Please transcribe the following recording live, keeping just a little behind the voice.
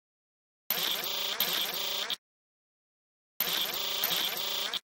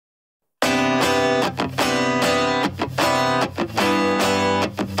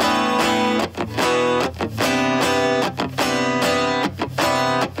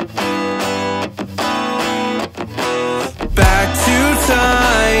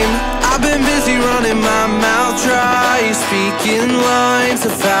speaking lines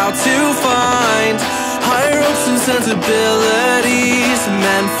of how to find higher hopes and sensibilities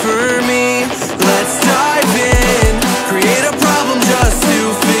meant for me. Let's dive in, create a problem just to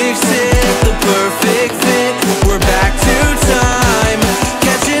fix it. The perfect fit, we're back to time,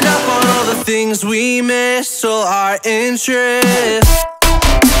 catching up on all the things we missed, all our interests.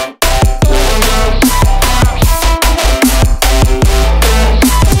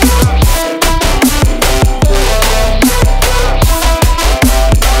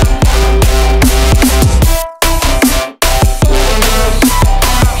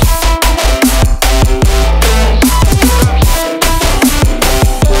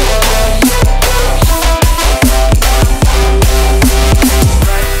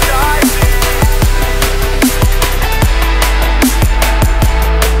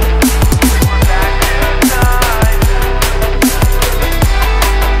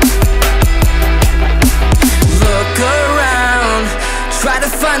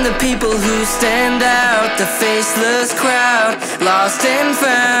 The people who stand out, the faceless crowd, lost and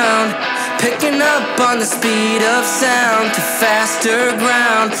found, picking up on the speed of sound to faster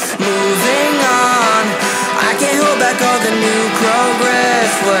ground, moving on. I can't hold back all the new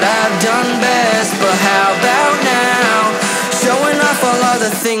progress, what I've done best, but how about now, showing off all of the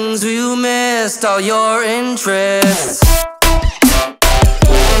things we missed, all your interests.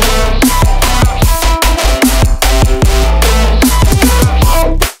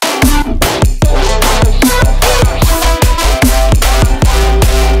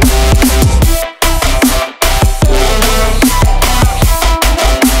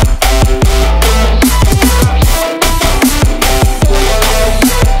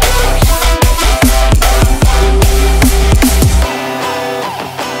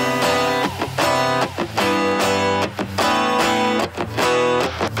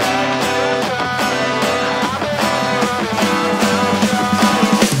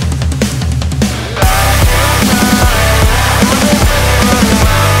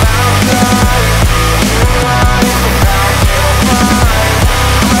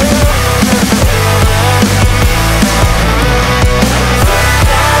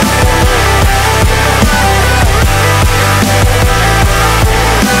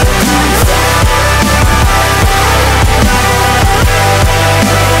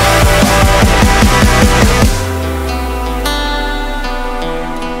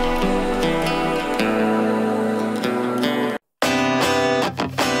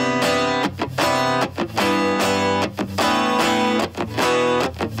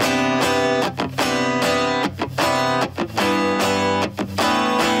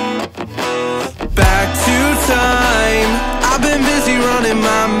 Running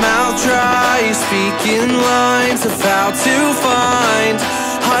my mouth dry, speaking lines of how to find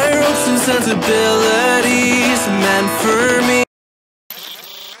higher hopes and sensibilities meant for me.